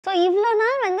So இவ்வளோ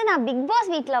நாள் வந்து நான் பிக் பாஸ்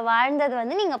வீட்டில் வாழ்ந்தது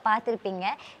வந்து நீங்கள் பார்த்துருப்பீங்க.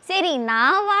 சரி,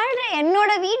 நான் வாழ்கிற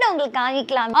என்னோட வீடு உங்களுக்கு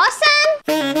காமிக்கலாம். Awesome,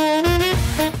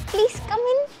 please come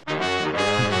in.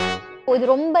 இது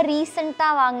ரொம்ப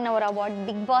ரீசெண்டாக வாங்கின ஒரு அவார்ட்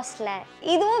பிக் பாஸில்.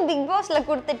 இதுவும் பிக் பாஸில்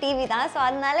கொடுத்த டிவி தான். ஸோ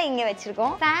அதனால இங்கே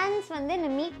வச்சுருக்கோம். ஃபேன்ஸ் வந்து என்னை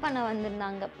மீட் பண்ண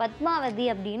வந்திருந்தாங்க. பத்மாவதி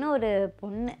அப்படின்னு ஒரு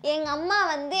பொண்ணு. எங்கள் அம்மா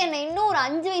வந்து என்னை இன்னும் ஒரு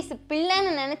 5 வயசு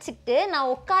பிள்ளைன்னு நினச்சிக்கிட்டு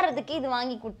நான் உட்காரதுக்கு இது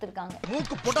வாங்கி கொடுத்துருக்காங்க.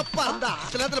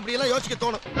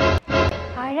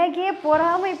 அழகே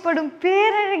பொறாமைப்படும்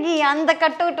பேரழகி அந்த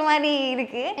கட் அவுட் மாதிரி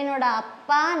இருக்கு. என்னோட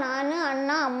அப்பா, நான்,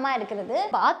 அண்ணா, அம்மா இருக்கிறது.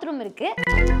 பாத்ரூம் இருக்கு.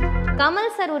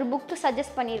 கமல் சார் ஒரு புக்கு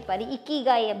சஜஸ்ட் பண்ணியிருப்பாரு,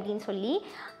 இக்கிகாய் அப்படின்னு சொல்லி.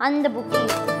 அந்த புக்கு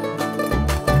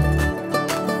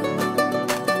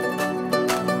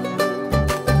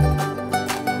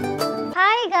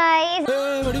ஹாய் காய்ஸ்,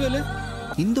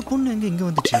 இந்த பொண்ணு எங்க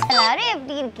வந்துச்சு? எல்லாரும்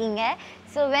எப்படி இருக்கீங்க?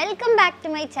 So welcome back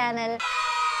to my channel.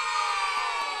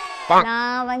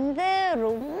 நான் வந்து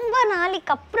ரொம்ப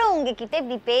நாளைக்கு அப்புறம் உங்ககிட்ட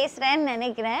இப்படி பேசுகிறேன்னு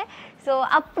நினைக்கிறேன். ஸோ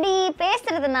அப்படி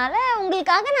பேசுகிறதுனால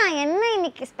உங்களுக்காக நான் என்ன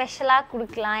இன்னைக்கு ஸ்பெஷலாக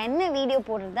கொடுக்கலாம், என்ன வீடியோ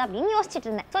போடுறது அப்படின்னு யோசிச்சுட்டு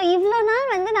இருந்தேன். ஸோ இவ்வளோ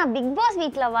நாள் வந்து நான் பிக் பாஸ்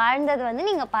வீட்டில் வாழ்ந்தது வந்து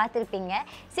நீங்கள் பார்த்துருப்பீங்க.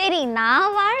 சரி,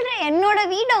 நான் வாழ்கிற என்னோட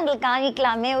வீடு உங்களுக்கு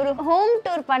காமிக்கலாமே, ஒரு ஹோம்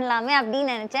டூர் பண்ணலாமே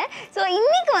அப்படின்னு நினச்சேன். ஸோ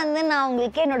இன்னைக்கு வந்து நான்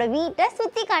உங்களுக்கு என்னோட வீட்டை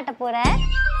சுற்றி காட்ட போகிறேன்.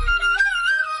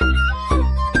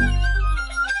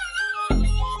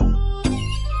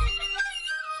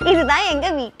 இதுதான்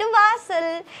எங்கள் வீட்டு வாசல்.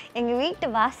 எங்கள் வீட்டு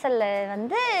வாசலில்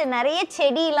வந்து நிறைய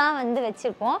செடியெலாம் வந்து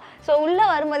வச்சுருப்போம். ஸோ உள்ளே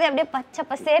வரும்போதே அப்படியே பச்சை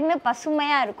பசேர்னு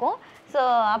பசுமையாக இருக்கும். ஸோ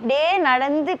அப்படியே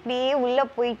நடந்து இப்படியே உள்ளே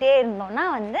போயிட்டே இருந்தோன்னா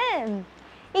வந்து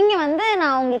இங்கே வந்து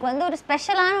நான் உங்களுக்கு வந்து ஒரு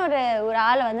ஸ்பெஷலான ஒரு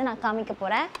ஆளை வந்து நான் காமிக்க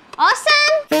போகிறேன்.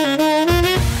 ஆசம்,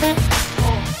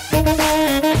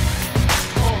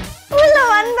 உள்ளே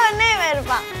வந்தோடனே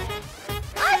இருப்பான்.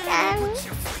 ஆசம்,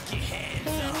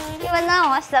 இவன் தான்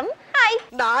ஆசம். ஹாய்.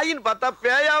 நாயின் பார்த்தா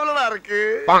பேயாவலடா இருக்கு.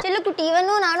 சில்லுக்குட்டி,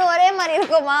 இவனும் நானும் ஒரே மாதிரி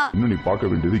இருக்கோமா? இன்னும் நீ பார்க்க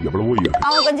வேண்டியது எவ்வளவோ இருக்கு.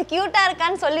 அவன் கொஞ்சம் கியூட்டா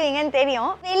இருக்கான்னு சொல்லுவீங்கன்னு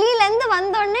தெரியும். வெளியில இருந்து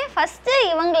வந்தோடனே ஃபர்ஸ்ட்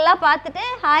இவங்களெல்லாம் பார்த்துட்டு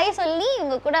ஹாய் சொல்லி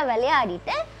இவங்க கூட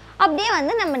விளையாடிட்டு அப்படியே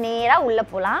வந்து நம்ம நேரா உள்ள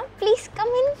போலாம். Please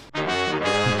come in.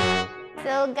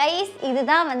 So guys,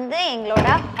 இதுதான் வந்து எங்களோட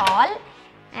ஹால்.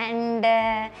 அண்ட்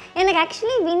எனக்கு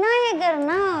ஆக்சுவலி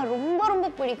விநாயகர்னால் ரொம்ப ரொம்ப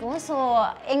பிடிக்கும். ஸோ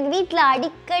எங்கள் வீட்டில்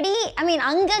அடிக்கடி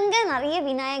அங்கங்கே நிறைய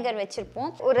விநாயகர்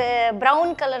வச்சுருப்போம். ஒரு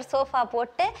ப்ரௌன் கலர் சோஃபா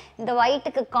போட்டு இந்த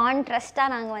ஒயிட்டுக்கு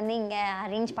கான்ட்ராஸ்ட்டாக நாங்கள் வந்து இங்கே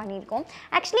அரேஞ்ச் பண்ணியிருக்கோம்.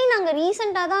 ஆக்சுவலி நாங்கள்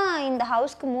ரீசெண்டாக தான் இந்த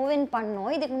ஹவுஸ்க்கு மூவ் இன்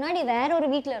பண்ணோம். இதுக்கு முன்னாடி வேற ஒரு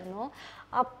வீட்டில் இருந்தோம்.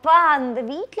 அப்பா, அந்த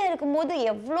வீட்டில் இருக்கும்போது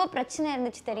எவ்வளோ பிரச்சனை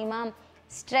இருந்துச்சு தெரியுமா?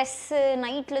 ஸ்ட்ரெஸ்ஸு,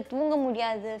 நைட்டில் தூங்க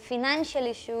முடியாது, ஃபினான்ஷியல்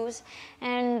இஷ்யூஸ்,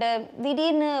 அண்டு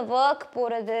திடீர்னு ஒர்க்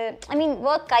போகிறது,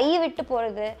 ஒர்க் கையை விட்டு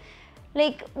போகிறது,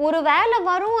 லைக் ஒரு வேலை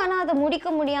வரும் ஆனால் அதை முடிக்க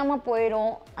முடியாமல்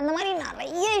போயிடும். அந்த மாதிரி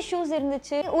நிறைய இஷ்யூஸ்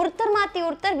இருந்துச்சு. ஒருத்தர் மாற்றி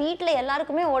ஒருத்தர் வீட்டில்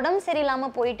எல்லாருக்குமே உடம்பு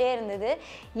சரியில்லாமல் போயிட்டே இருந்தது.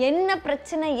 என்ன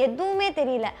பிரச்சனை எதுவுமே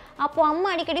தெரியல. அப்போது அம்மா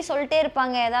அடிக்கடி சொல்லிட்டே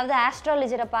இருப்பாங்க, ஏதாவது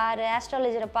ஆஸ்ட்ராலஜரை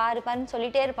பாருன்னு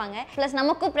சொல்லிகிட்டே இருப்பாங்க. ப்ளஸ்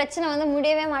நமக்கும் பிரச்சனை வந்து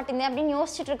முடியவே மாட்டேங்குது அப்படின்னு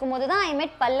யோசிச்சுட்டு இருக்கும்போது தான் ஐ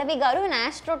மெட் பல்லவி காரு இன்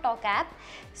ஆஸ்ட்ரோடாக் ஆப்.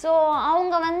 ஸோ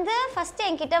அவங்க வந்து ஃபஸ்ட்டு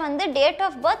என்கிட்ட வந்து date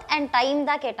of birth and time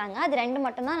தான் கேட்டாங்க. அது 2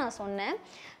 மட்டும்தான் நான் சொன்னேன்.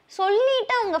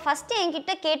 சொல்லிவிட்டு அவங்க ஃபஸ்ட்டு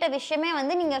என்கிட்ட கேட்ட விஷயமே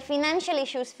வந்து நீங்கள் ஃபினான்ஷியல்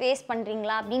இஷ்யூஸ் ஃபேஸ்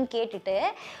பண்ணுறீங்களா அப்படின்னு கேட்டுட்டு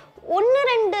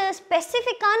 1-2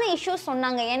 ஸ்பெசிஃபிக்கான இஷ்யூஸ்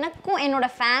சொன்னாங்க. எனக்கும்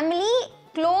என்னோடய ஃபேமிலி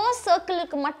க்ளோஸ்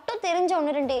சர்க்கிளுக்கு மட்டும் தெரிஞ்ச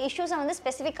 1-2 இஷ்யூஸை வந்து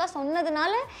ஸ்பெசிஃபிக்காக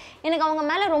சொன்னதுனால எனக்கு அவங்க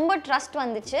மேலே ரொம்ப ட்ரஸ்ட்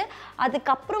வந்துச்சு.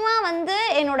 அதுக்கப்புறமா வந்து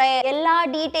என்னோடய எல்லா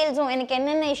டீட்டெயில்ஸும், எனக்கு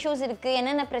என்னென்ன இஷ்யூஸ் இருக்குது,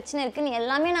 என்னென்ன பிரச்சனை இருக்குதுன்னு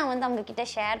எல்லாமே நான் வந்து அவங்கக்கிட்ட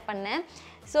ஷேர் பண்ணேன்.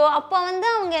 ஸோ அப்போ வந்து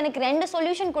அவங்க எனக்கு 2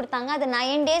 சொல்யூஷன் கொடுத்தாங்க. அது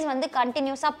 9 days வந்து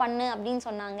கண்டினியூஸாக பண்ணு அப்படின்னு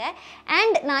சொன்னாங்க.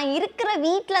 அண்ட் நான் இருக்கிற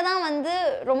வீட்டில் தான் வந்து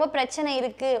ரொம்ப பிரச்சனை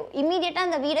இருக்குது, இம்மீடியட்டாக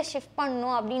அந்த வீடை ஷிஃப்ட்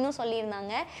பண்ணணும் அப்படின்னு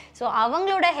சொல்லியிருந்தாங்க. ஸோ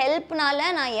அவங்களோட ஹெல்ப்னால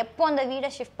நான் எப்போ அந்த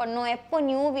வீடை ஷிஃப்ட் பண்ணணும், எப்போ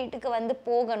நியூ வீட்டுக்கு வந்து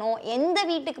போகணும், எந்த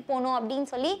வீட்டுக்கு போகணும் அப்படின்னு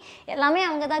சொல்லி எல்லாமே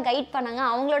அவங்க தான் கைட் பண்ணாங்க.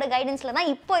 அவங்களோட கைடன்ஸில்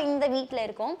தான் இப்போ இந்த வீட்டில்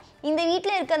இருக்கோம். இந்த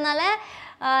வீட்டில் இருக்கிறதுனால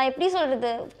எப்படி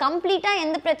சொல்கிறது, கம்ப்ளீட்டாக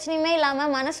எந்த பிரச்சனையுமே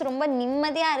இல்லாமல் மனசு ரொம்ப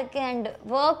நிம்மதியாக இருக்குது. அண்ட்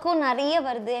ஒர்க்கும் நிறைய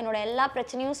வருது. என்னோடய எல்லா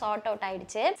பிரச்சனையும் சார்ட் அவுட்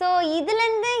ஆகிடுச்சு. ஸோ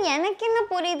இதுலேருந்து எனக்கு என்ன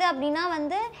புரியுது அப்படின்னா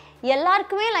வந்து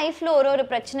எல்லாருக்குமே லைஃப்பில் ஒரு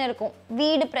பிரச்சனை இருக்கும்.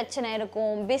 வீடு பிரச்சனை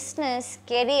இருக்கும், business,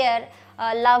 career,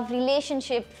 love,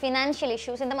 relationship, financial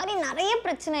issues, இந்த மாதிரி நிறைய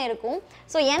பிரச்சனை இருக்கும்.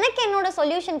 ஸோ எனக்கு என்னோடய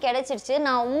சொல்யூஷன் கிடைச்சிருச்சு.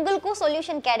 நான் உங்களுக்கும்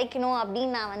சொல்யூஷன் கிடைக்கணும்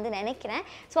அப்படின்னு நான் வந்து நினைக்கிறேன்.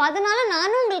 ஸோ அதனால்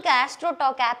நானும் உங்களுக்கு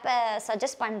ஆஸ்ட்ரோடாக் ஆப்பை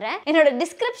சஜஸ்ட் பண்ணுறேன். என்னோடய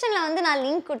டிஸ்கிரிப்ஷனில் வந்து நான்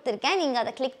லிங்க் கொடுத்துருக்கேன். நீங்கள்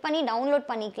அதை கிளிக் பண்ணி டவுன்லோட்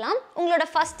பண்ணிக்கலாம். உங்களோட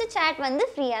ஃபஸ்ட்டு சேட் வந்து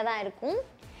ஃப்ரீயாக தான் இருக்கும்.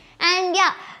 And yeah,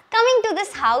 coming to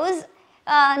this house,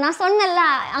 நான் சொன்னேன்ல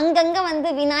அங்கங்கே வந்து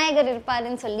விநாயகர்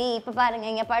இருப்பாருன்னு சொல்லி. இப்போ பாருங்க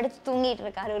இங்கே படுத்து தூங்கிட்டு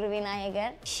இருக்காரு ஒரு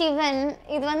விநாயகர். சிவன்,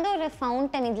 இது வந்து ஒரு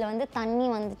ஃபவுண்டன், இதில் வந்து தண்ணி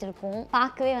வந்துட்டு இருக்கும்,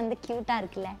 பார்க்கவே வந்து க்யூட்டாக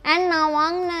இருக்குல்ல. அண்ட் நான்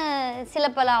வாங்கின சில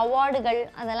பல அவார்டுகள்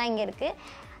அதெல்லாம் இங்கே இருக்குது.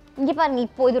 இங்கே பாருங்க,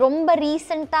 இப்போ இது ரொம்ப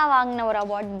ரீசெண்டாக வாங்கின ஒரு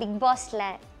அவார்ட், பிக் பாஸில்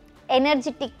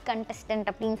எனர்ஜெட்டிக் கண்டஸ்டன்ட்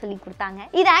அப்படின்னு சொல்லி கொடுத்தாங்க.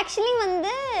 இது ஆக்சுவலி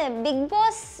வந்து பிக்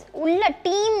பாஸ் உள்ள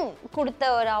டீம் கொடுத்த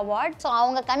ஒரு அவார்ட். ஸோ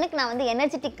அவங்க கண்ணுக்கு நான் வந்து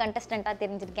எனர்ஜெட்டிக் கண்டஸ்டண்ட்டாக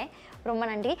தெரிஞ்சிருக்கேன். ரொம்ப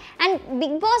நன்றி. அண்ட்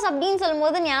பிக் பாஸ் அப்படின்னு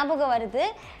சொல்லும்போது ஞாபகம் வருது,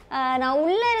 நான்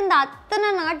உள்ளே இருந்த அத்தனை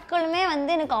நாட்களுமே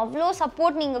வந்து எனக்கு அவ்வளோ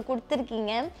சப்போர்ட் நீங்கள்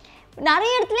கொடுத்துருக்கீங்க.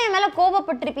 நிறைய இடத்துல என் மேலே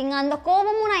கோபப்பட்டிருப்பீங்க. அந்த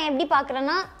கோபமும் நான் எப்படி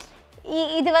பார்க்குறேன்னா,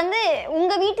 இது வந்து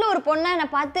உங்கள் வீட்டில் ஒரு பொண்ணை என்னை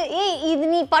பார்த்து, இது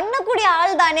நீ பண்ணக்கூடிய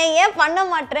ஆள் தானே, ஏன் பண்ண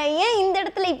மாட்டேன், ஏன் இந்த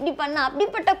இடத்துல இப்படி பண்ண,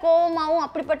 அப்படிப்பட்ட கோபமாகவும்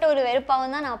அப்படிப்பட்ட ஒரு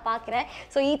வெறுப்பாகவும் தான் நான் பார்க்குறேன்.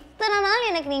 ஸோ இத்தனை நாள்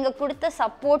எனக்கு நீங்கள் கொடுத்த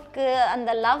சப்போர்ட்க்கு,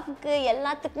 அந்த லவ்க்கு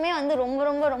எல்லாத்துக்குமே வந்து ரொம்ப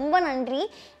ரொம்ப ரொம்ப நன்றி.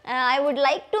 I would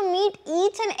like to meet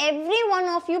each and every one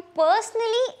of you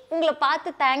personally. உங்களை பார்த்து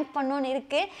தேங்க் பண்ணணும்னு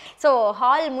இருக்குது. ஸோ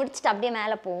ஹால் முடிச்சுட்டு அப்படியே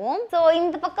மேலே போவோம். ஸோ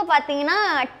இந்த பக்கம் பார்த்தீங்கன்னா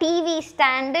டிவி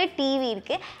ஸ்டாண்டு, டிவி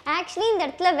இருக்குது. ஆக்சுவலி இந்த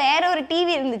இடத்துல வேற ஒரு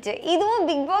டிவி இருந்துச்சு, இதுவும்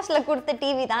பிக் பாஸில் கொடுத்த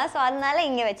டிவி தான். ஸோ அதனால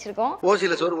இங்கே வச்சுருக்கோம்.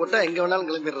 ஓசியில் சோறு போட்டால் எங்கே வேணாலும்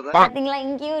கிளம்பிடுறதா. பார்த்தீங்களா,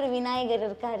 இங்கேயும் ஒரு விநாயகர்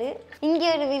இருக்காரு, இங்கே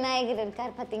ஒரு விநாயகர்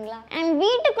இருக்கார் பார்த்தீங்களா. அண்ட்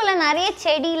வீட்டுக்குள்ளே நிறைய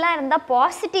செடியெலாம் இருந்தால்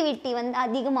பாசிட்டிவிட்டி வந்து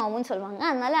அதிகமாகும்னு சொல்லுவாங்க.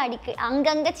 அதனால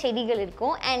அங்கங்கே செடிகள்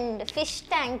இருக்கும். அண்ட் ஃபிஷ்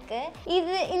டேங்க்கு,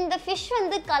 இந்த ஃபிஷ்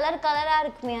வந்து கலராக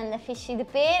இருக்குமே அந்த ஃபிஷ், இது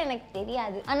பேர் எனக்கு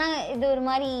தெரியாது. ஆனால் இது ஒரு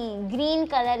மாதிரி green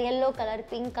colour, yellow colour,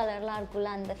 pink கலர்லாம்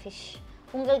இருக்குல்ல அந்த ஃபிஷ்.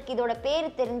 உங்களுக்கு இதோட பேர்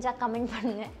தெரிஞ்சா கமெண்ட்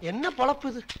பண்ணுங்க. என்ன பொழப்பு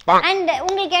இது. அண்ட்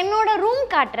உங்களுக்கு என்னோட ரூம்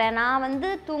காட்டுறேன், நான் வந்து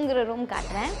தூங்குற ரூம்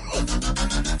காட்டுறேன்.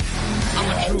 I'm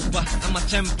a trooper and my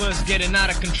temper's getting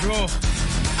out of control.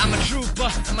 I'm a trooper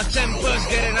and my temper's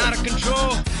getting out of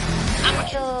control.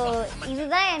 So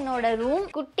இதுதான் என்னோட ரூம்.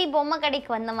 குட்டி பொம்மை கடைக்கு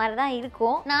வந்த மாதிரி தான்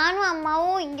இருக்கும். நானும்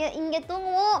அம்மாவும் இங்கே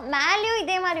தூங்குவோம். மேலேயும்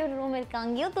இதே மாதிரி ஒரு ரூம் இருக்குது,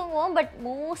 அங்கேயும் தூங்குவோம். பட்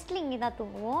மோஸ்ட்லி இங்கே தான்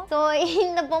தூங்குவோம். ஸோ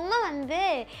இந்த பொம்மை வந்து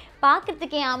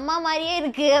பார்க்கறதுக்கு என் அம்மா மாதிரியே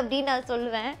இருக்குது அப்படின்னு நான்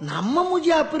சொல்லுவேன். நம்ம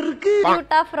மூஞ்சி அப்படி இருக்கு.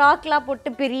 க்யூட்டாக ஃப்ராக்லாம்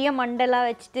போட்டு பெரிய மண்டெல்லாம்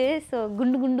வச்சுட்டு, ஸோ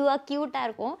குண்டு குண்டுவாக க்யூட்டாக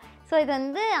இருக்கும். ஸோ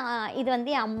இது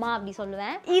வந்து என் அம்மா அப்படி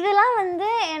சொல்லுவேன். இதெல்லாம் வந்து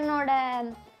என்னோட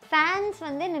ஃபேன்ஸ்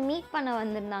வந்து என்னை மீட் பண்ண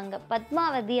வந்திருந்தாங்க.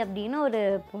 பத்மாவதி அப்படின்னு ஒரு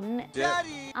பொண்ணு,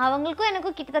 அவங்களுக்கும்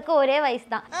எனக்கும் கிட்டத்தட்ட ஒரே வயசு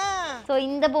தான். ஸோ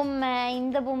இந்த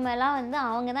பொம்மைலாம் வந்து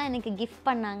அவங்க தான் எனக்கு கிஃப்ட்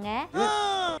பண்ணாங்க.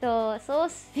 So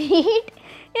sweet.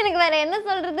 எனக்கு வேற என்ன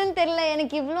சொல்றதுன்னு தெரியல.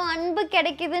 எனக்கு இவ்வளோ அன்பு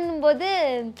கிடைக்குதுன்னும் போது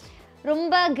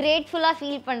ரொம்ப கிரேட்ஃபுல்லா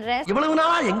ஃபீல் பண்றேன். இவ்வளவு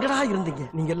நாளா எங்கடா இருந்தீங்க?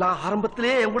 நீங்க எல்லாம்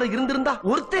ஆரம்பத்திலே என் கூட இருந்திருந்தா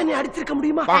ஒருத்தன் என்னை அடிச்சிருக்க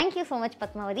முடியுமா? Thank you so much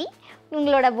Padmavathi,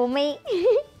 உங்களோட பொம்மை.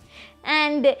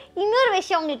 அண்ட் இன்னொரு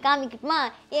விஷயம் உங்களுக்கு காமிக்கட்டுமா?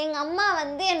 எங்கள் அம்மா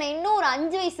வந்து என்னை இன்னும் ஒரு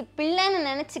 5 வயசு பிள்ளைன்னு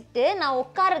நினச்சிக்கிட்டு நான்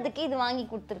உட்காரதுக்கு இது வாங்கி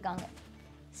கொடுத்துருக்காங்க.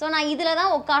 ஸோ நான் இதில்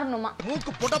தான் உட்காரணுமா.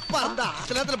 மூக்கு புடப்பா இருந்தா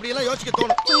சில நேரத்தில் இப்படி எல்லாம் யோசிக்க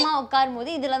தோணும். சும்மா உட்காரும் போது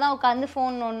இதில் தான் உட்காந்து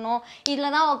ஃபோன் நோண்டணும்,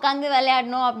 இதில் தான் உட்காந்து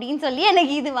விளையாடணும் அப்படின்னு சொல்லி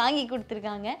எனக்கு இது வாங்கி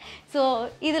கொடுத்துருக்காங்க. ஸோ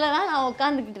இதில் தான் நான்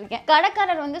உட்காந்துக்கிட்டு இருக்கேன்.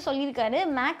 கடைக்காரர் வந்து சொல்லியிருக்காரு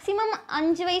மேக்ஸிமம்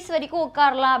 5 வயசு வரைக்கும்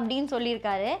உட்காரலாம் அப்படின்னு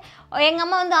சொல்லியிருக்காரு. எங்கள்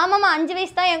அம்மா வந்து ஆமாம்மா 5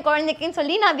 வயசு தான் என் குழந்தைக்குன்னு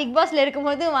சொல்லி நான் பிக் பாஸில்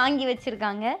இருக்கும்போது வாங்கி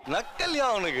வச்சுருக்காங்க.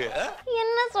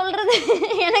 என்ன சொல்கிறது,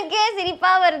 எனக்கே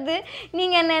சிரிப்பாக வருது.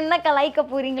 நீங்கள் என்ன கலாய்க்க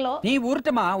போகிறீங்களோ? நீ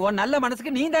ஊர்ட்டமா, உன் நல்ல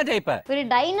மனசுக்கு நீ தான் ஜெயிப்ப. ஒரு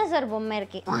டைனோசர் பொம்மை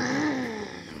இருக்கு,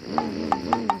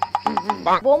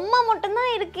 பொம்மை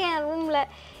மட்டும்தான் இருக்கு என் ரூம்ல.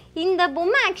 இந்த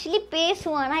பொம்மை ஆக்சுவலி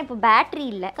பேசும், ஆனால் இப்போ பேட்டரி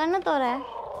இல்லை. கண்ணை தோற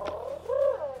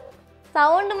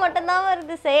சவுண்டு மட்டும்தான்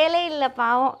வருது, செயலே இல்லை.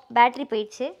 பாவம், பேட்டரி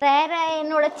போயிடுச்சு. வேற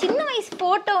என்னோட சின்ன வயசு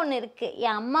ஃபோட்டோ ஒன்று இருக்கு,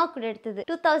 என் அம்மா கூட எடுத்தது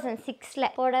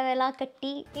 2006 புடவைலாம்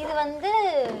கட்டி. இது வந்து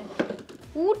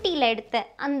ஊட்டியில் எடுத்தேன்.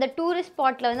 அந்த டூரிஸ்ட்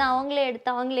ஸ்பாட்டில் வந்து அவங்களே எடுத்து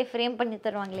அவங்களே ஃப்ரேம் பண்ணி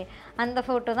தருவாங்களே, அந்த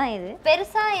ஃபோட்டோ தான் இது.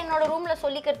 பெருசாக என்னோட ரூமில்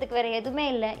சொல்லிக்கிறதுக்கு வேறு எதுவுமே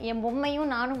இல்லை. என்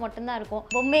பொம்மையும் நானும் மட்டும்தான் இருக்கும்,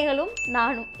 பொம்மைகளும்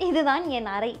நானும். இதுதான் என்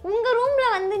அறை. உங்கள்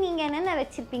ரூமில் வந்து நீங்கள் என்னென்ன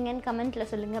வச்சுருப்பீங்கன்னு கமெண்ட்டில்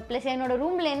சொல்லுங்கள். ப்ளஸ் என்னோட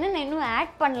ரூமில் என்னென்ன இன்னும்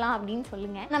ஆட் பண்ணலாம் அப்படின்னு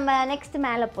சொல்லுங்கள். நம்ம நெக்ஸ்ட்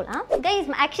மேலே போகலாம்.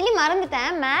 கைஸ், ஆக்சுவலி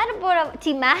மறந்துட்டேன், மேலே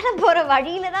போகிற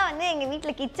வழியில் தான் வந்து எங்கள்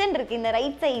வீட்டில் கிச்சன் இருக்குது. இந்த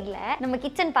ரைட் சைடில் நம்ம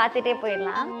கிச்சன் பார்த்துட்டே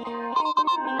போயிடலாம்.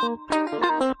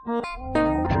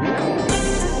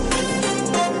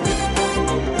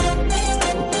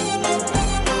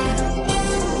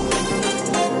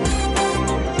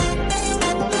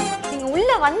 நீங்க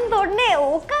உள்ள வந்த உடனே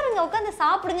உட்காருங்க, உட்காந்து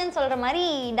சாப்பிடுங்கன்னு அண்ணன் சொல்கிற மாதிரி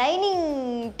டைனிங்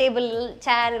டேபிள்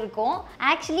சேர் இருக்கும்.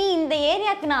 ஆக்சுவலி இந்த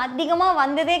ஏரியாவுக்கு நான் அதிகமாக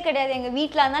வந்ததே கிடையாது எங்கள்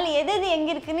வீட்டில். அதனால எது எது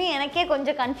எங்கே இருக்குன்னு எனக்கே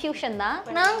கொஞ்சம் கன்ஃபியூஷன் தான்.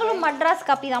 நாங்களும் மட்ராஸ்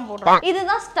காப்பி தான் போடுறோம்.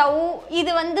 இதுதான் ஸ்டவ்.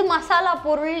 இது வந்து மசாலா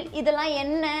பொருள், இதெல்லாம்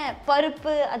எண்ணெய்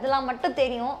பருப்பு அதெல்லாம் மட்டும்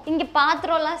தெரியும். இங்கே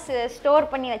பாத்திரம்லாம் ஸ்டோர்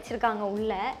பண்ணி வச்சுருக்காங்க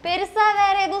உள்ள. பெருசாக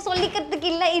வேற எதுவும் சொல்லிக்கிறதுக்கு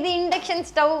இல்லை. இது இண்டக்ஷன்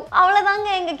ஸ்டவ், அவ்வளோதாங்க.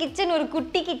 எங்கள் கிச்சன் ஒரு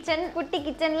குட்டி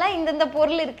கிச்சனில் இந்தந்த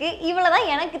பொருள் இருக்குது.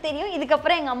 இவ்வளோதான் எனக்கு தெரியும்.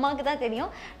 இதுக்கப்புறம் எங்கள் அம்மாவுக்கு தான்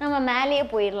தெரியும். நம்ம மேலேயே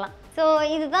போயிடலாம். ஸோ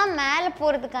இதுதான் மேலே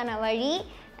போகிறதுக்கான வழி.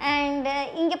 அண்டு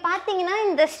இங்கே பார்த்தீங்கன்னா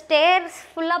இந்த ஸ்டேர்ஸ்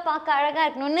ஃபுல்லாக பார்க்க அழகாக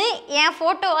இருக்கணும்னு என்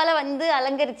ஃபோட்டோவால் வந்து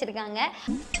அலங்கரிச்சிருக்காங்க.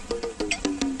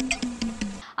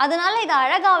 அதனால இது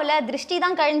அழகாவில் திருஷ்டி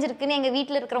தான் கழிஞ்சிருக்குன்னு எங்கள்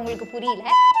வீட்டில் இருக்கிறவங்களுக்கு புரியல.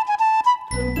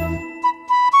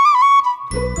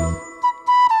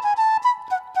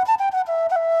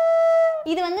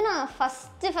 இது வந்து நான்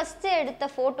ஃபஸ்ட்டு எடுத்த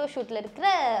ஃபோட்டோ ஷூட்டில் இருக்கிற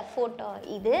ஃபோட்டோ.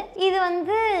 இது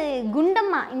வந்து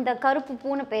குண்டம்மா, இந்த கருப்பு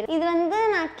பூனை பேர். இது வந்து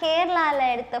நான்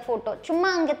கேரளாவில் எடுத்த ஃபோட்டோ. சும்மா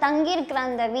அங்கே தங்கி இருக்கிற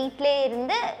அந்த வீட்டிலே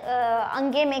இருந்து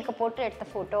அங்கேயே மேக்கப் போட்டு எடுத்த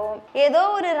ஃபோட்டோ. ஏதோ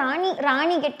ஒரு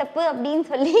ராணி கெட்டப்பு அப்படின்னு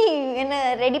சொல்லி என்ன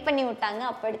ரெடி பண்ணி விட்டாங்க,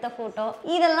 அப்போ எடுத்த ஃபோட்டோ.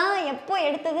 இதெல்லாம் எப்போ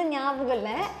எடுத்தது ஞாபகம்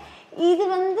இல்லை. இது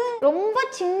வந்து ரொம்ப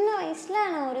சின்ன வயசில்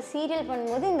நான் ஒரு சீரியல்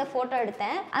பண்ணும்போது இந்த ஃபோட்டோ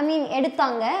எடுத்தேன்.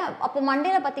 எடுத்தாங்க. அப்போ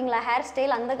மண்டையில் பார்த்தீங்களா ஹேர்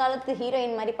ஸ்டைல் அந்த காலத்து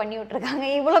ஹீரோயின் மாதிரி பண்ணி விட்ருக்காங்க.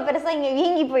 இவ்வளோ பெருசாக இங்கே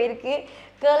வீங்கி போயிருக்கு,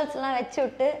 கேர்ள்ஸ்லாம் வச்சு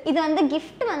விட்டு. இது வந்து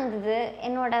கிஃப்ட் வந்தது,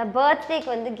 என்னோட பர்த்டேக்கு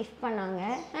வந்து கிஃப்ட் பண்ணாங்க.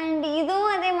 அண்ட்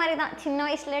இதுவும் அதே மாதிரி தான் சின்ன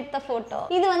வயசில் எடுத்த ஃபோட்டோ.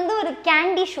 இது வந்து ஒரு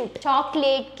கேண்டி ஷூட்,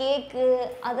 சாக்லேட் கேக்கு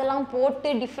அதெல்லாம்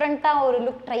போட்டு டிஃப்ரெண்ட்டாக ஒரு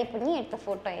லுக் ட்ரை பண்ணி எடுத்த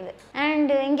ஃபோட்டோ இது.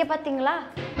 அண்டு இங்கே பார்த்தீங்களா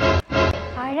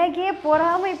அழகே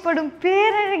பொறாமைப்படும்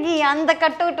பேரழகி, அந்த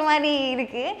கட் அவுட் மாதிரி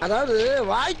இருக்கு. அதாவது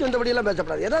வாய்க்கு வந்தபடி எல்லாம்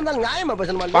பேசப்படாது, எதா இருந்தாலும் நியாயமா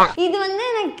பேசணுமா. இது வந்து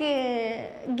எனக்கு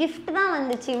கிஃப்ட் தான்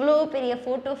வந்துச்சு, இவ்வளோ பெரிய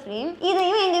ஃபோட்டோ ஃப்ரேம்.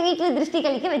 இதையும் எங்கள் வீட்டில் திருஷ்டி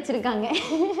கழிக்க வச்சுருக்காங்க.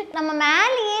 நம்ம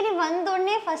மேலே ஏறி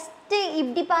வந்தோடனே ஃபஸ்ட்டு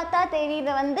இப்படி பார்த்தா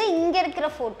தெரியுது வந்து இங்கே இருக்கிற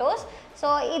ஃபோட்டோஸ். ஸோ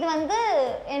இது வந்து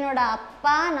என்னோட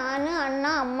அப்பா, நான்,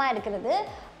 அண்ணா, அம்மா இருக்கிறது.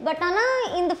 பட் ஆனால்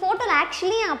இந்த ஃபோட்டோவில்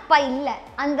ஆக்சுவலி என் அப்பா இல்லை.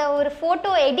 அந்த ஒரு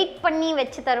ஃபோட்டோ எடிட் பண்ணி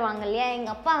வச்சு தருவாங்க இல்லையா.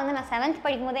 எங்கள் அப்பா வந்து நான் 7th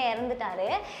படிக்கும் போதே இறந்துட்டாரு.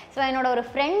 ஸோ என்னோட ஒரு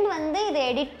ஃப்ரெண்ட் வந்து இதை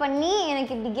எடிட் பண்ணி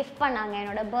எனக்கு இப்படி கிஃப்ட் பண்ணாங்க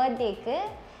என்னோட பர்த்டேக்கு.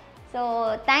 ஸோ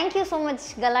தேங்க்யூ ஸோ மச்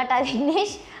கலாட்டா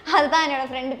விக்னேஷ், அதுதான் என்னோடய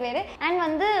ஃப்ரெண்டு பேர். அண்ட்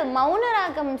வந்து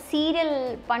மௌனராகம் சீரியல்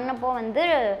பண்ணப்போ வந்து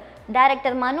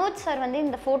டைரக்டர் மனோஜ் சார் வந்து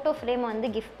இந்த ஃபோட்டோ ஃப்ரேமை வந்து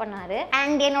கிஃப்ட் பண்ணார்.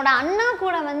 அண்ட் என்னோட அண்ணா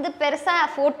கூட வந்து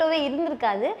பெருசாக ஃபோட்டோவே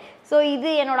இருந்திருக்காது. ஸோ இது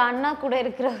என்னோட அண்ணா கூட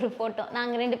இருக்கிற ஒரு ஃபோட்டோ.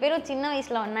 நாங்கள் 2 பேரும் சின்ன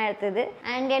வயசில் ஒன்றா எடுத்தது.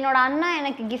 அண்ட் என்னோட அண்ணா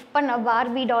எனக்கு கிஃப்ட் பண்ண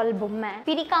பார்பி டால் பொம்மை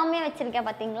பிரிக்காமே வச்சுருக்கேன்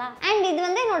பார்த்தீங்களா. அண்ட் இது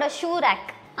வந்து என்னோட ஷூ ரேக்.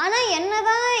 ஆனால்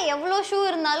என்னதான் எவ்வளோ ஷூ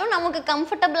இருந்தாலும் நமக்கு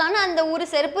கம்ஃபர்டபுளான அந்த ஒரு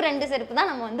செருப்பு 2 செருப்பு தான்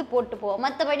நம்ம வந்து போட்டு போவோம்.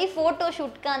 மற்றபடி ஃபோட்டோ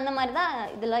ஷூட்க்கு அந்த மாதிரி தான்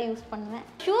இதெல்லாம் யூஸ் பண்ணுவேன்.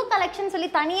 ஷூ கலெக்ஷன் சொல்லி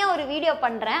தனியாக ஒரு வீடியோ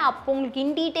பண்ணுறேன். அப்போ உங்களுக்கு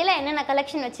இன் டீட்டெயிலாக என்னென்ன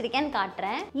கலெக்ஷன் வச்சுருக்கேன்னு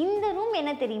காட்டுறேன். இந்த ரூம்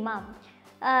என்ன தெரியுமா,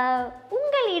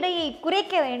 உங்கள் இடையை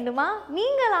குறைக்க வேண்டுமா,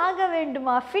 நீங்கள் ஆக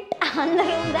வேண்டுமா ஃபிட், அந்த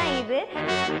ரூம் தான் இது.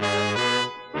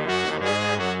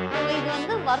 இது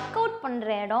வந்து ஒர்க் அவுட் பண்ணுற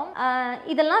இடம்.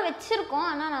 இதெல்லாம் வச்சுருக்கோம்,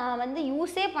 ஆனால் நான் வந்து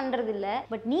யூஸே பண்ணுறதில்ல.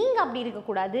 பட் நீங்கள் அப்படி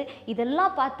இருக்கக்கூடாது.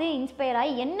 இதெல்லாம் பார்த்து இன்ஸ்பயர்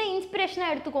ஆகி என்ன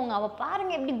இன்ஸ்பிரேஷனாக எடுத்துக்கோங்க. அவள்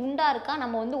பாருங்கள் எப்படி குண்டாக இருக்கா,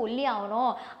 நம்ம வந்து ஒல்லி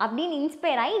ஆகணும் அப்படின்னு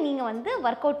இன்ஸ்பயர் ஆகி நீங்கள் வந்து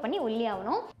ஒர்க் அவுட் பண்ணி ஒல்லி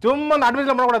ஆகணும். சும்மா அட்வைஸ்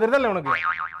பண்ணக்கூடாது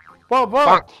உனக்கு.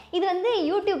 இது வந்து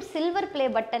யூடியூப் சில்வர் பிளே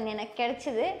பட்டன் எனக்கு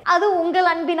கிடைச்சது, அது உங்கள்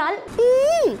அன்பினால்.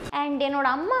 அண்ட் என்னோட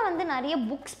அம்மா வந்து நிறைய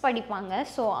புக்ஸ் படிப்பாங்க.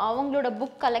 ஸோ அவங்களோட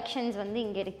புக் கலெக்ஷன்ஸ் வந்து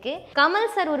இங்கே இருக்கு.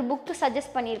 கமல் சார் ஒரு புக்கு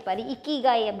சஜஸ்ட் பண்ணியிருப்பாரு,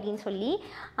 இக்கிகாய் அப்படின்னு சொல்லி.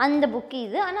 அந்த புக்கு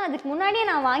இது. ஆனால் அதுக்கு முன்னாடியே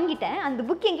நான் வாங்கிட்டேன். அந்த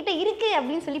புக் என்கிட்ட இருக்கு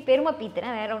அப்படின்னு சொல்லி பெருமை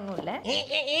பீத்துறேன், வேற ஒன்றும் இல்லை.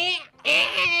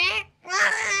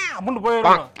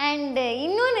 அண்ட்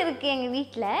இன்னொன்று இருக்கு எங்க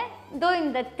வீட்டில், இதோ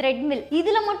இந்த த்ரெட்மில்.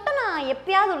 இதில் மட்டும் நான்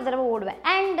எப்பயாவது ஒரு தடவை ஓடுவேன்.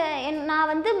 அண்ட் நான்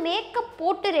வந்து மேக்கப்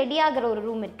போட்டு ரெடி ஆகிற ஒரு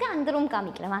ரூம் இருக்கு, அந்த ரூம்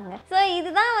காமிக்கிறேன் வாங்க. ஸோ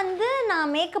இதுதான் வந்து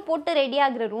நான் மேக்கப் போட்டு ரெடி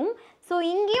ஆகிற ரூம். ஸோ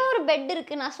இங்கேயும் ஒரு பெட்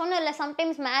இருக்குது. நான் சொன்னேன்ல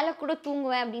சம்டைம்ஸ் மேலே கூட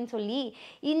தூங்குவேன் அப்படின்னு சொல்லி.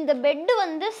 இந்த பெட்டு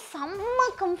வந்து செம்ம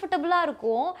கம்ஃபர்டபுளாக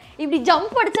இருக்கும். இப்படி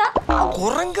ஜம்ப் அடிச்சா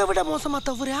குரங்க விட மோசமா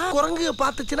தவிர குரங்கு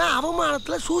பார்த்துச்சுன்னா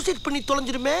அவமானத்தில் சூசைட் பண்ணி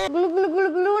தொலைஞ்சிருமே, குளு குளு குளு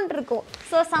குளுன்னு இருக்கும்.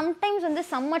 ஸோ சம்டைம்ஸ் வந்து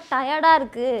செம்ம டயர்டாக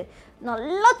இருக்குது,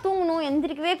 நல்லா தூங்கணும்,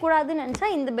 எந்திரிக்கவே கூடாதுன்னு நினச்சா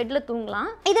இந்த பெட்டில்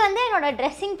தூங்கலாம். இது வந்து என்னோடய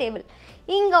ட்ரெஸ்ஸிங் டேபிள்.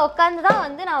 இங்கே உட்காந்து தான்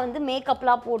வந்து நான் வந்து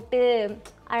மேக்கப்லாம் போட்டு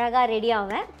அழகாக ரெடி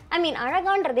ஆவேன்.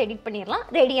 அழகான்றதை எடிட் பண்ணிடலாம்,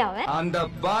 ரெடி ஆவேன். அந்த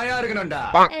பாயா இருக்கணும்டா.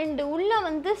 அண்ட் உள்ளே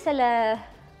வந்து சில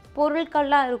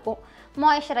பொருட்கள்லாம் இருக்கும்,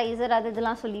 மாய்ஸ்சரைசர் அது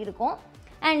இதெல்லாம் சொல்லியிருக்கோம்.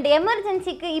 அண்ட்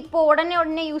எமர்ஜென்சிக்கு இப்போ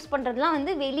உடனே யூஸ் பண்ணுறதுலாம்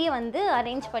வந்து வெளியே வந்து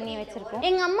அரேஞ்ச் பண்ணி வச்சுருக்கோம்.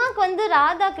 எங்கள் அம்மாவுக்கு வந்து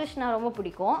ராதாகிருஷ்ணா ரொம்ப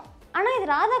பிடிக்கும். ஆனால் இது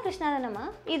ராதாகிருஷ்ணா தானேம்மா,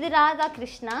 இது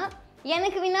ராதாகிருஷ்ணா.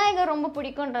 எனக்கு விநாயகர் ரொம்ப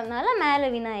பிடிக்குன்றதுனால மேலே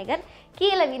விநாயகர்,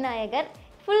 கீழே விநாயகர்,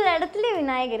 ஃபுல் இடத்துல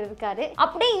விநாயகர் இருக்காரு.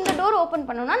 அப்படியே இந்த டோர் ஓப்பன்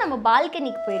பண்ணோம்னா நம்ம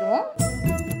பால்கனிக்கு போயிடுவோம்.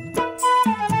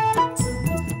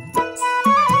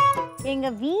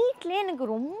 எங்கள் வீட்டிலே எனக்கு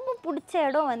ரொம்ப பிடிச்ச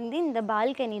இடம் வந்து இந்த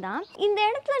பால்கனி தான். இந்த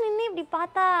இடத்துல நின்று இப்படி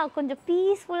பார்த்தா கொஞ்சம்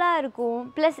பீஸ்ஃபுல்லாக இருக்கும்.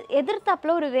 ப்ளஸ்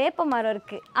எதிர்த்தாப்புல ஒரு வேப்ப மரம்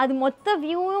இருக்குது, அது மொத்த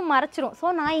வியூவும் மறைச்சிரும்.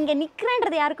 ஸோ நான் இங்கே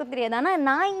நிற்கிறேன்றது யாருக்கும் தெரியாது, ஆனால்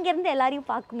நான் இங்கேருந்து எல்லாரையும்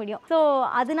பார்க்க முடியும். ஸோ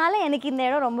அதனால எனக்கு இந்த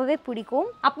இடம் ரொம்பவே பிடிக்கும்.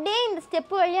 அப்படியே இந்த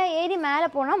ஸ்டெப்பு வழியாக ஏறி மேலே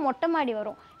போனால் மொட்டை மாடி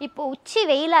வரும். இப்போ உச்சி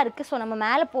வெயிலாக இருக்குது, ஸோ நம்ம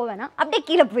மேலே போவேனா அப்படியே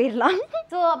கீழே போயிடலாம்.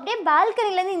 ஸோ அப்படியே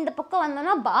பால்கனிலேருந்து இந்த பக்கம்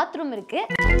வந்தோன்னா பாத்ரூம்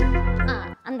இருக்குது.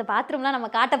 அந்த பாத்ரூம்லாம் நம்ம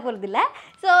காட்ட போகிறது இல்லை.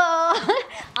 ஸோ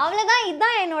அவ்வளோதான்,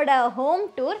 இதுதான் என்னோட ஹோம்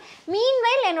டூர்.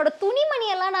 மீன்வைல் என்னோட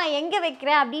துணிமணியெல்லாம் நான் எங்கே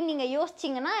வைக்கிறேன் அப்படின்னு நீங்கள்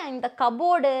யோசிச்சிங்கன்னா, இந்த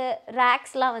கபோர்டு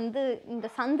ரேக்ஸ்லாம் வந்து இந்த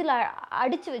சந்தில்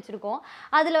அடித்து வச்சுருக்கோம்.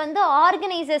 அதில் வந்து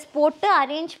ஆர்கனைசர்ஸ் போட்டு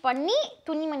அரேஞ்ச் பண்ணி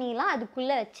துணிமணியெல்லாம்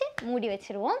அதுக்குள்ளே வச்சு மூடி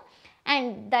வச்சுருவோம்.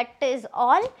 And that is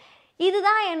all.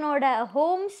 இதுதான் என்னோட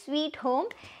ஹோம் ஸ்வீட் ஹோம்.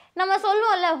 நம்ம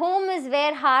சொல்லுவோம்ல, home is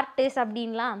where heart is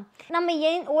அப்படின்லாம். நம்ம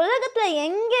உலகத்தில்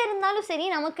எங்கே இருந்தாலும் சரி,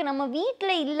 நமக்கு நம்ம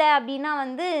வீட்டில் இல்லை அப்படின்னா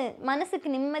வந்து மனசுக்கு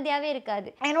நிம்மதியாகவே இருக்காது.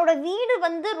 என்னோடய வீடு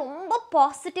வந்து ரொம்ப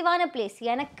பாசிட்டிவான பிளேஸ்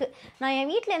எனக்கு. நான்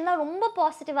என் வீட்டில் இருந்தால் ரொம்ப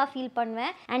பாசிட்டிவாக ஃபீல்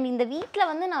பண்ணுவேன். அண்ட் இந்த வீட்டில்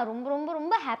வந்து நான் ரொம்ப ரொம்ப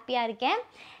ரொம்ப ஹாப்பியாக இருக்கேன்.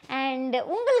 அண்ட்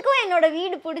உங்களுக்கும் என்னோடய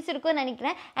வீடு பிடிச்சிருக்குன்னு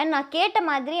நினைக்கிறேன். அண்ட் நான் கேட்ட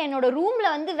மாதிரி என்னோடய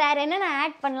ரூமில் வந்து வேறு என்னென்ன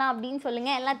ஆட் பண்ணலாம் அப்படின்னு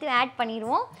சொல்லுங்கள், எல்லாத்தையும் ஆட்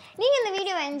பண்ணிடுவோம். நீங்கள் இந்த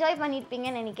வீடியோவை என்ஜாய்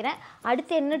பண்ணியிருப்பீங்கன்னு நினைக்கிறேன்.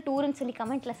 அடுத்து என்ன டூருன்னு சொல்லி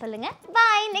கமெண்ட்டில் சொல்லுங்கள்.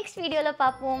 பாய், நெக்ஸ்ட் வீடியோவில்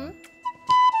பார்ப்போம்.